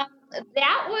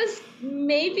 That was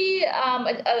maybe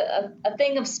a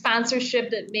thing of sponsorship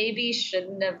that maybe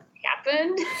shouldn't have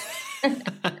happened.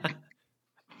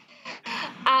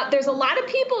 There's a lot of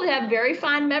people that have very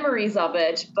fond memories of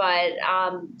it, but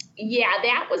yeah,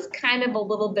 that was kind of a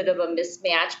little bit of a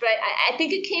mismatch. But I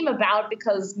think it came about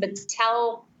because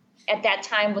Mattel at that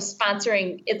time was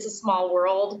sponsoring It's a Small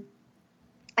World,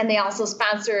 and they also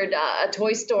sponsored a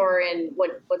toy store in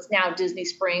what's now Disney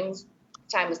Springs.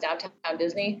 Time was Downtown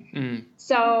Disney. Mm.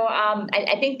 So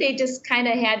I think they just kind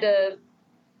of had to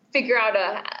figure out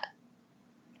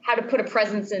how to put a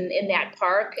presence in that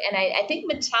park. And I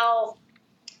think Mattel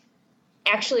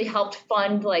actually helped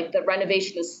fund like the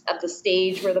renovation of the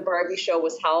stage where the Barbie show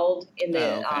was held in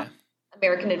the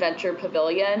American Adventure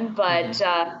Pavilion. But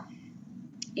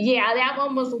yeah, that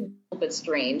one was a little bit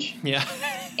strange. Yeah.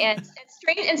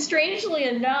 and strangely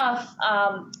enough,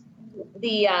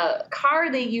 the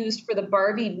car they used for the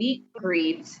Barbie meet and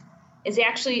greet is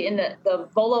actually in the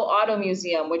Volo Auto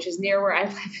Museum, which is near where I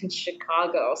live in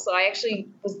Chicago. So I actually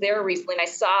was there recently and I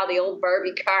saw the old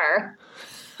Barbie car.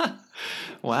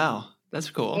 Wow, that's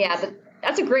cool. Yeah, but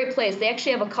that's a great place. They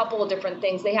actually have a couple of different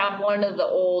things. They have one of the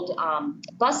old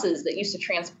buses that used to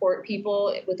transport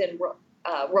people within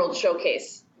World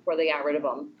Showcase before they got rid of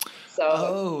them. So.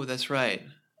 Oh, that's right.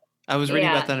 I was reading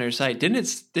about that on your site.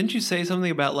 Didn't you say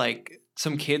something about like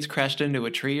some kids crashed into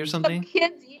a tree or something?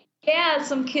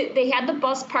 Some kids. They had the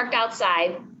bus parked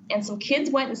outside, and some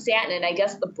kids went and sat in it. I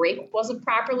guess the brake wasn't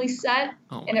properly set,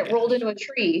 and it rolled into a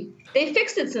tree. They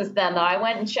fixed it since then, though. I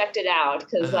went and checked it out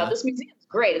because this museum is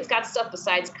great. It's got stuff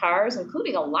besides cars,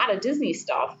 including a lot of Disney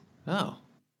stuff. Oh,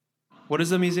 what is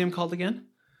the museum called again?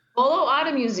 Volo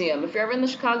Auto Museum. If you're ever in the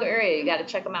Chicago area, you got to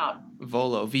check them out.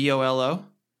 Volo, VOLO.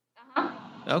 Uh-huh.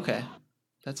 Okay.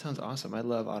 That sounds awesome. I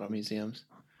love auto museums.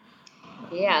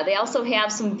 Yeah, they also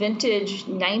have some vintage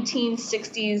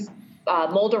 1960s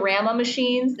Mold-A-Rama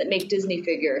machines that make Disney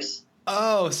figures.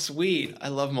 Oh, sweet. I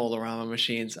love Mold-A-Rama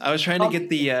machines. I was trying to get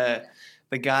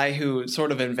the guy who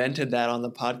sort of invented that on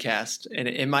the podcast, and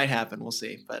it might happen. We'll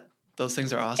see. But those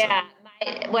things are awesome.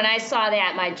 Yeah, when I saw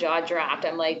that, my jaw dropped.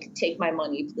 I'm like, take my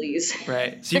money, please.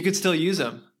 Right. So you could still use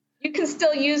them. You can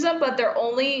still use them, but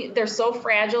they're so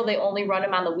fragile. They only run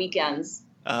them on the weekends.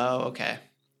 Oh, okay.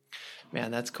 Man,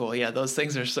 that's cool. Yeah, those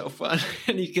things are so fun.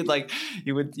 And you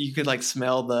could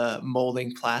smell the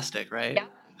molding plastic, right?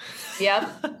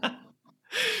 Yep.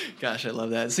 Gosh, I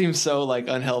love that. It seems so like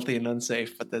unhealthy and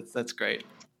unsafe, but that's great.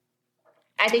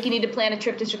 I think you need to plan a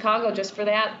trip to Chicago just for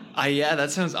that. Yeah, that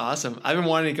sounds awesome. I've been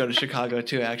wanting to go to Chicago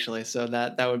too, actually. So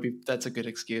that's a good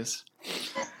excuse.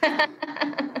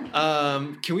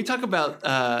 Can we talk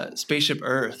about Spaceship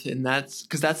Earth? And that's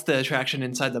because that's the attraction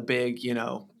inside the big,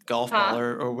 golf ball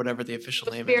or whatever the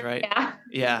official name is, right? Yeah.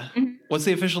 Yeah. Mm-hmm. What's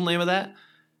the official name of that?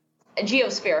 A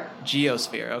Geosphere.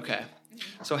 Geosphere. Okay.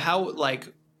 So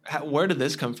where did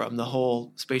this come from? The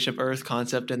whole Spaceship Earth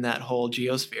concept and that whole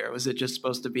Geosphere? Was it just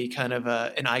supposed to be kind of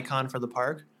an icon for the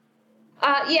park?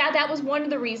 Yeah, that was one of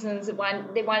the reasons they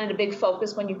wanted a big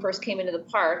focus when you first came into the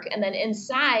park. And then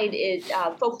inside, it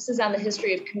focuses on the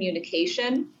history of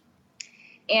communication.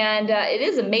 And it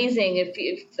is amazing if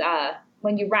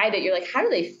when you ride it, you're like, how do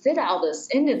they fit all this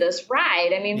into this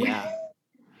ride? I mean, yeah.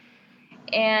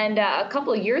 And a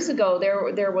couple of years ago,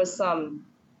 there was some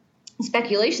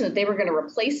speculation that they were going to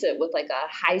replace it with like a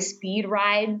high-speed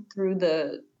ride through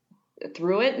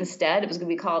it instead. It was going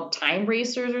to be called Time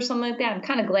Racers or something like that. I'm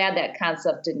kind of glad that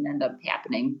concept didn't end up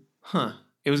happening. Huh.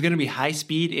 It was going to be high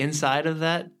speed inside of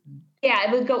that? Yeah,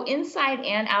 it would go inside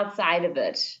and outside of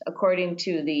it, according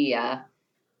to the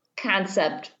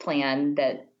concept plan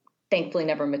that thankfully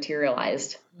never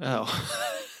materialized. Oh.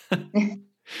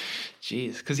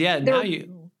 Jeez. Because,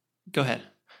 go ahead.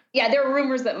 Yeah, there were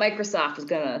rumors that Microsoft was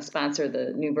going to sponsor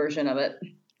the new version of it.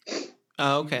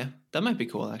 Oh, okay. That might be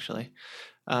cool, actually.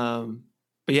 But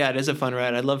yeah, it is a fun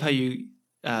ride. I love how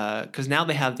because now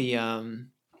they have the,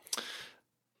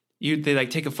 they like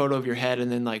take a photo of your head and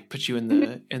then like put you in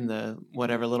the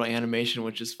whatever little animation,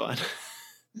 which is fun.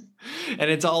 And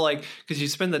it's all like, cause you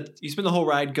spend the whole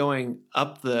ride going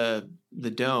up the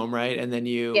dome, right? And then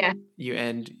you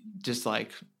end just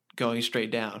like going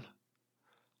straight down.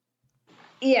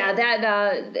 Yeah,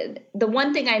 that the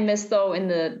one thing I miss though in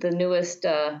the newest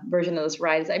version of this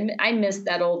ride is I missed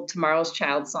that old Tomorrow's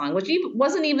Child song, which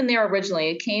wasn't even there originally.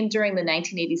 It came during the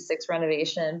 1986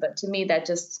 renovation, but to me that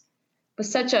just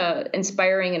was such a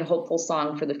inspiring and hopeful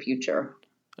song for the future.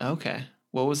 Okay,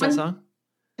 what was that song?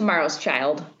 Tomorrow's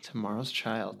Child. Tomorrow's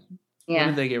Child. Yeah. When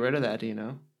did they get rid of that? Do you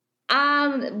know?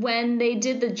 When they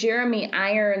did the Jeremy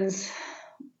Irons.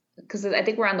 Because I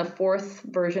think we're on the 4th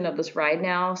version of this ride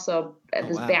now, so it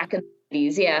was back in the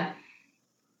 80s, yeah.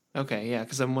 Okay, yeah,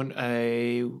 because I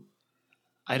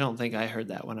don't think I heard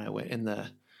that when I went in the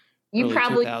early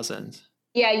 2000s.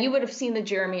 Yeah, you would have seen the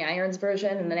Jeremy Irons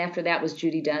version, and then after that was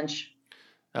Judi Dench.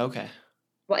 Okay.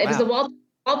 Well, it was the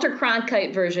Walter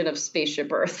Cronkite version of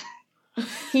Spaceship Earth.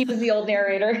 He was the old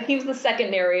narrator. He was the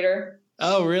second narrator.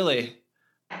 Oh, really?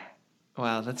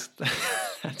 Wow, that's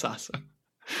awesome.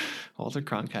 Walter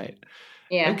Cronkite.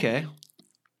 Yeah. Okay.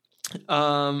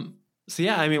 So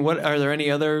yeah, I mean, what are there any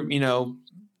other,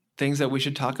 things that we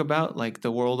should talk about, like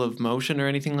the world of motion or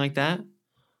anything like that?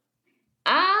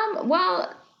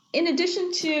 Well, in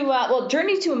addition to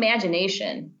Journey into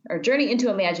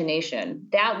Imagination,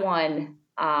 that one,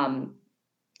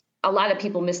 a lot of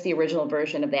people missed the original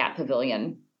version of that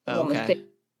pavilion. Okay.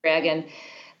 Dragon.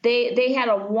 They had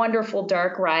a wonderful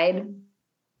dark ride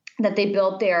that they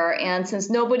built there. And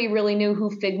since nobody really knew who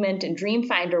Figment and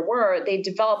Dreamfinder were, they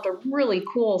developed a really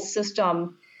cool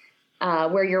system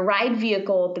where your ride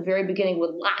vehicle at the very beginning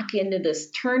would lock into this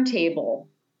turntable.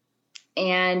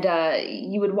 And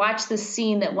you would watch this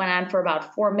scene that went on for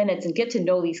about 4 minutes and get to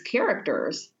know these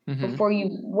characters before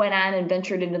you went on and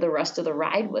ventured into the rest of the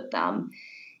ride with them.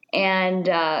 And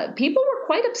people were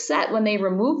quite upset when they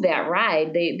removed that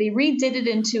ride. They redid it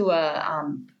into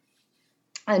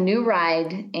a new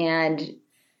ride and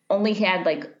only had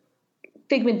like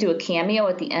Figment do a cameo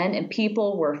at the end, and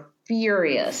people were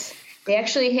furious. They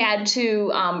actually had to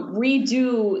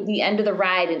redo the end of the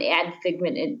ride and add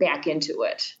Figment back into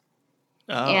it.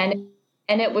 Oh. And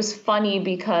it was funny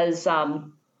because I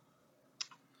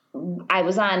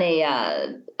was on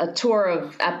a tour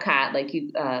of Epcot, like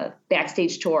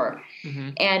backstage tour,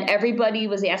 and everybody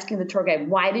was asking the tour guide,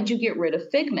 "Why did you get rid of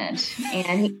Figment?"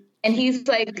 And he's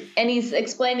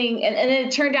explaining, and it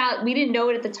turned out, we didn't know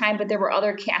it at the time, but there were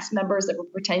other cast members that were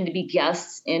pretending to be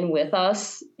guests with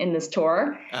us in this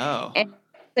tour. Oh. And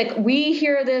like, we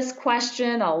hear this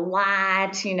question a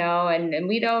lot, and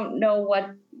we don't know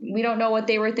what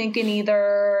they were thinking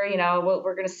either.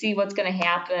 We're going to see what's going to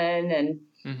happen. And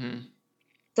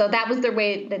so that was their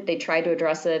way that they tried to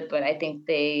address it. But I think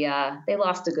they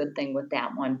lost a good thing with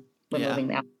that one, removing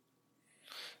that.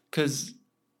 Because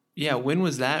Yeah, when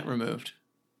was that removed?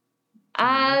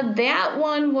 That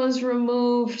one was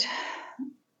removed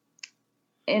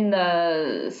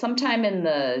sometime in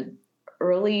the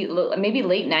early, maybe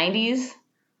late 90s.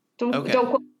 Don't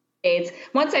quote dates.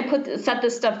 Once I set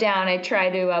this stuff down, I try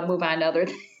to move on to other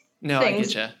things. No, I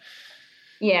get you.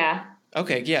 Yeah.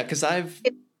 Okay, yeah, because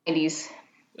It's 90s.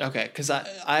 Okay, because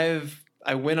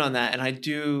I went on that and I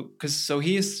do because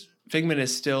Figment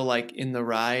is still like in the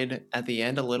ride at the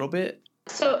end a little bit.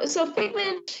 So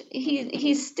Figment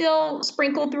he's still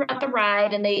sprinkled throughout the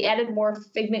ride, and they added more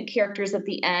Figment characters at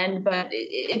the end, but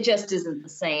it just isn't the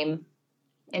same,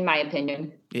 in my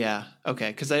opinion. Yeah.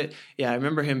 Okay. Because I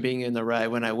remember him being in the ride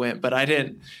when I went, but I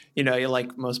didn't.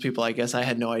 Like most people, I guess I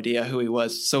had no idea who he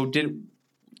was. So did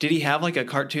he have like a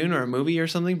cartoon or a movie or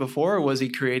something before, or was he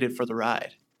created for the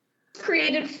ride?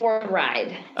 Created for the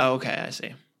ride. Oh, okay. I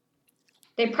see.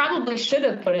 They probably should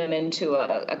have put him into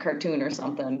a cartoon or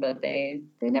something, but they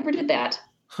never did that.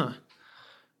 Huh.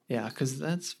 Yeah, because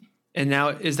and now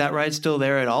is that ride still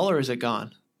there at all, or is it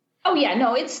gone? Oh yeah,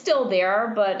 no, it's still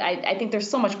there, but I think there's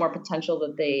so much more potential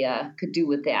that they could do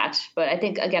with that. But I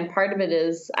think again, part of it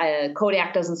is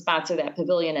Kodak doesn't sponsor that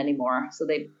pavilion anymore, so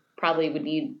they probably would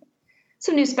need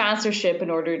some new sponsorship in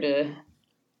order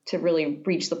to really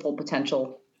reach the full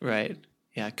potential. Right.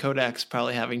 Yeah, Kodak's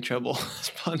probably having trouble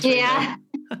sponsoring. Yeah.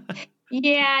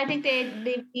 Yeah, I think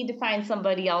they need to find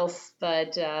somebody else,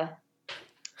 but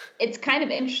it's kind of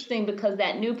interesting because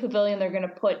that new pavilion they're going to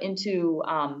put into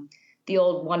the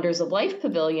old Wonders of Life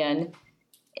pavilion,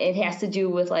 it has to do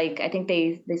with I think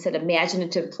they said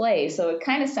imaginative play. So it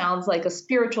kind of sounds like a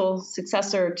spiritual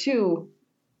successor to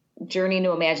Journey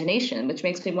into Imagination, which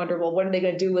makes me wonder, well, what are they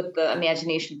going to do with the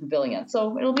Imagination Pavilion?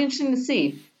 So it'll be interesting to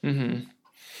see. Mm-hmm.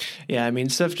 Yeah, I mean,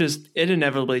 it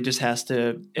inevitably just has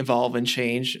to evolve and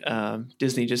change.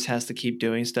 Disney just has to keep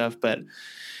doing stuff, but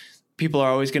people are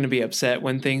always going to be upset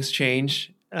when things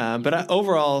change. But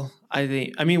overall,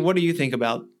 what do you think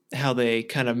about how they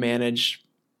kind of manage,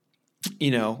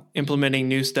 implementing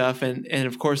new stuff? And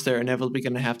of course, they're inevitably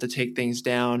going to have to take things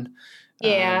down.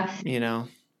 Yeah.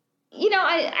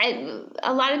 I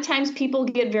a lot of times people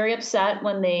get very upset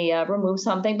when they remove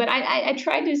something, but I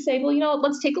try to say, well,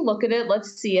 let's take a look at it,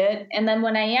 let's see it, and then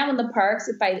when I am in the parks,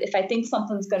 if I think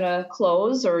something's going to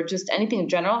close or just anything in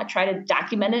general, I try to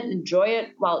document it, enjoy it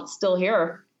while it's still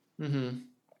here. Mm-hmm.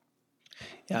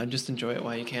 Yeah, just enjoy it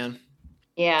while you can.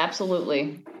 Yeah,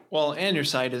 absolutely. Well, and your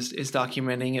site is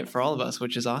documenting it for all of us,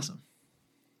 which is awesome.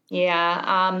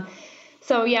 Yeah.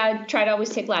 So yeah, I try to always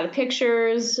take a lot of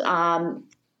pictures.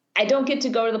 I don't get to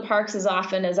go to the parks as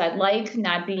often as I'd like,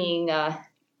 not being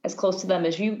as close to them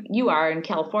as you are in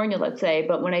California, let's say.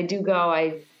 But when I do go,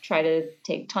 I try to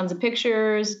take tons of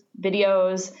pictures,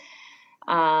 videos,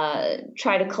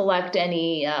 try to collect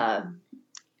any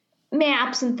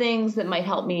maps and things that might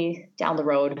help me down the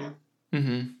road.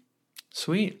 Mm-hmm.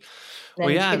 Sweet. Well,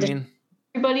 yeah,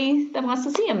 everybody that wants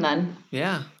to see them then.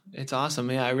 Yeah, it's awesome.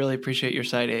 Yeah, I really appreciate your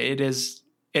site. It is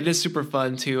super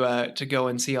fun to go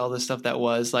and see all the stuff that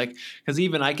was because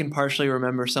even I can partially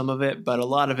remember some of it, but a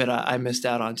lot of it I missed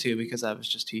out on too because I was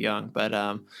just too young.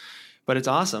 But it's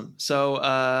awesome. So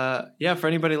for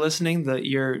anybody listening,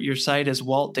 your site is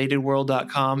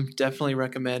waltdatedworld.com. Definitely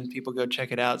recommend people go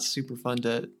check it out. It's super fun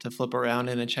to flip around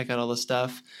in and check out all the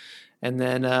stuff. And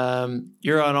then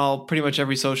you're on pretty much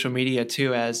every social media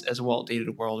too as Walt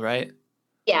Dated World, right?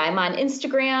 Yeah, I'm on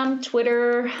Instagram,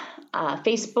 Twitter,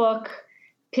 Facebook,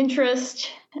 Pinterest.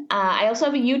 I also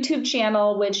have a YouTube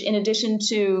channel, which in addition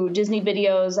to Disney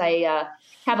videos, I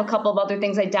have a couple of other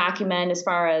things I document as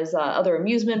far as other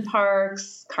amusement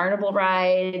parks, carnival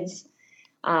rides,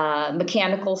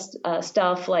 mechanical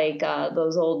stuff like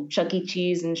those old Chuck E.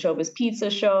 Cheese and Showbiz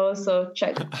Pizza shows. So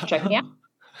check me out.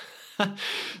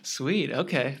 Sweet.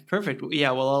 Okay. Perfect.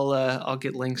 Yeah. Well, I'll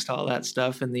get links to all that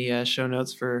stuff in the show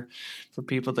notes for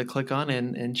people to click on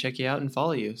and check you out and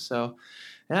follow you. So,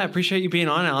 yeah, I appreciate you being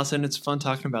on, Allison. It's fun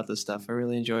talking about this stuff. I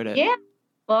really enjoyed it. Yeah.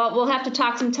 Well, we'll have to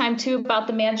talk sometime too about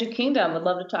the Magic Kingdom. I'd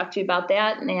love to talk to you about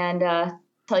that and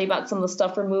tell you about some of the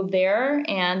stuff removed there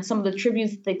and some of the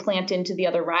tributes that they plant into the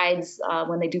other rides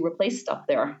when they do replace stuff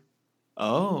there.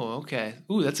 Oh, okay.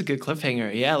 Ooh, that's a good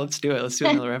cliffhanger. Yeah, let's do it. Let's do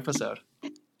another episode.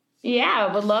 Yeah,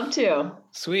 I would love to.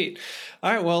 Sweet.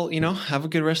 All right. Well, have a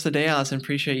good rest of the day, Allison.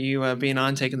 Appreciate you being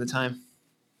on, taking the time.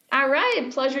 All right.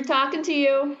 Pleasure talking to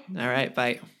you. All right.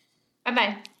 Bye.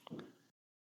 Bye-bye.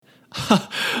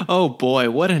 Oh,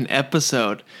 boy. What an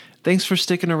episode. Thanks for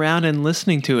sticking around and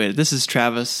listening to it. This is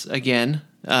Travis again.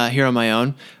 here on my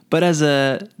own. But as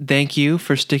a thank you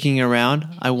for sticking around,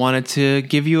 I wanted to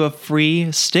give you a free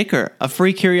sticker, a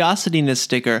free CuriosityNess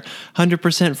sticker,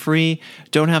 100% free.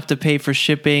 Don't have to pay for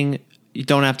shipping. You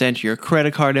don't have to enter your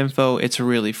credit card info. It's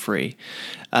really free.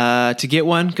 To get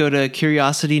one, go to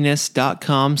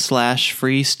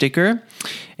curiosityness.com/free sticker,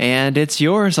 and it's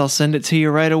yours. I'll send it to you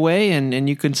right away, and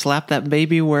you can slap that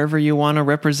baby wherever you want to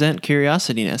represent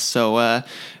CuriosityNess. So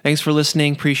thanks for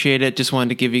listening. Appreciate it. Just wanted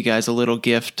to give you guys a little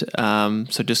gift.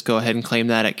 So just go ahead and claim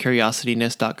that at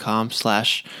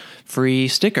curiosityness.com/free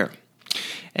sticker.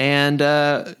 And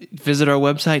visit our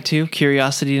website too,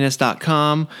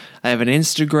 curiosityness.com. I have an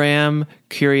Instagram,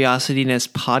 CuriosityNess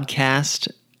Podcast.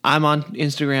 I'm on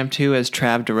Instagram too as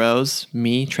Trav DeRose,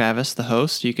 me, Travis, the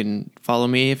host. You can follow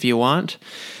me if you want.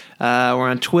 We're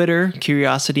on Twitter,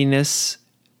 CuriosityNess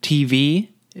TV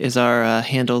is our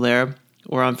handle there.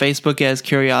 We're on Facebook as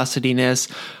CuriosityNess.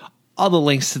 All the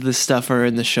links to this stuff are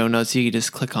in the show notes. You can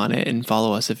just click on it and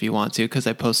follow us if you want to, because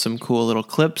I post some cool little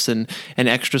clips and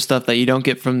extra stuff that you don't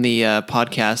get from the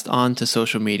podcast onto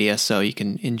social media. So you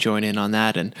can join in on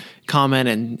that and comment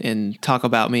and talk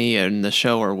about me and the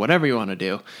show or whatever you want to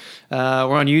do.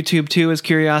 We're on YouTube too as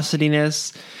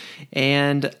CuriosityNess.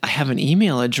 And I have an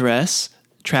email address,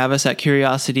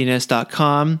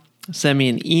 travis@curiosityness.com. Send me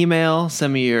an email.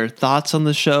 Send me your thoughts on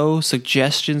the show,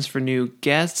 suggestions for new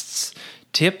guests,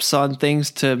 tips on things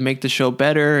to make the show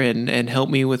better and help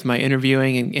me with my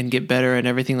interviewing and get better and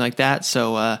everything like that.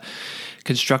 So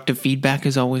constructive feedback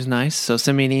is always nice. So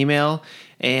send me an email.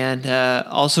 And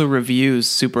also reviews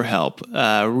super help.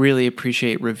 Really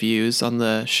appreciate reviews on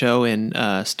the show in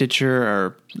Stitcher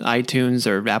or iTunes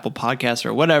or Apple Podcasts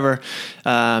or whatever.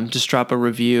 Just drop a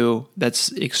review.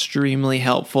 That's extremely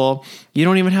helpful. You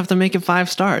don't even have to make it 5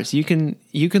 stars. You can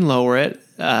lower it.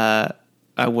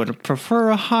 I would prefer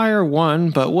a higher one,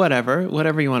 but whatever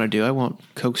you want to do. I won't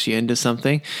coax you into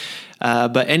something.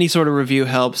 But any sort of review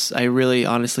helps. I really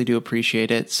honestly do appreciate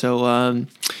it. So,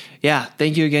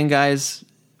 thank you again, guys,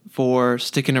 for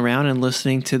sticking around and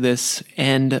listening to this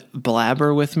end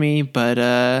blabber with me. But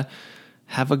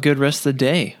have a good rest of the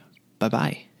day.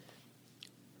 Bye-bye.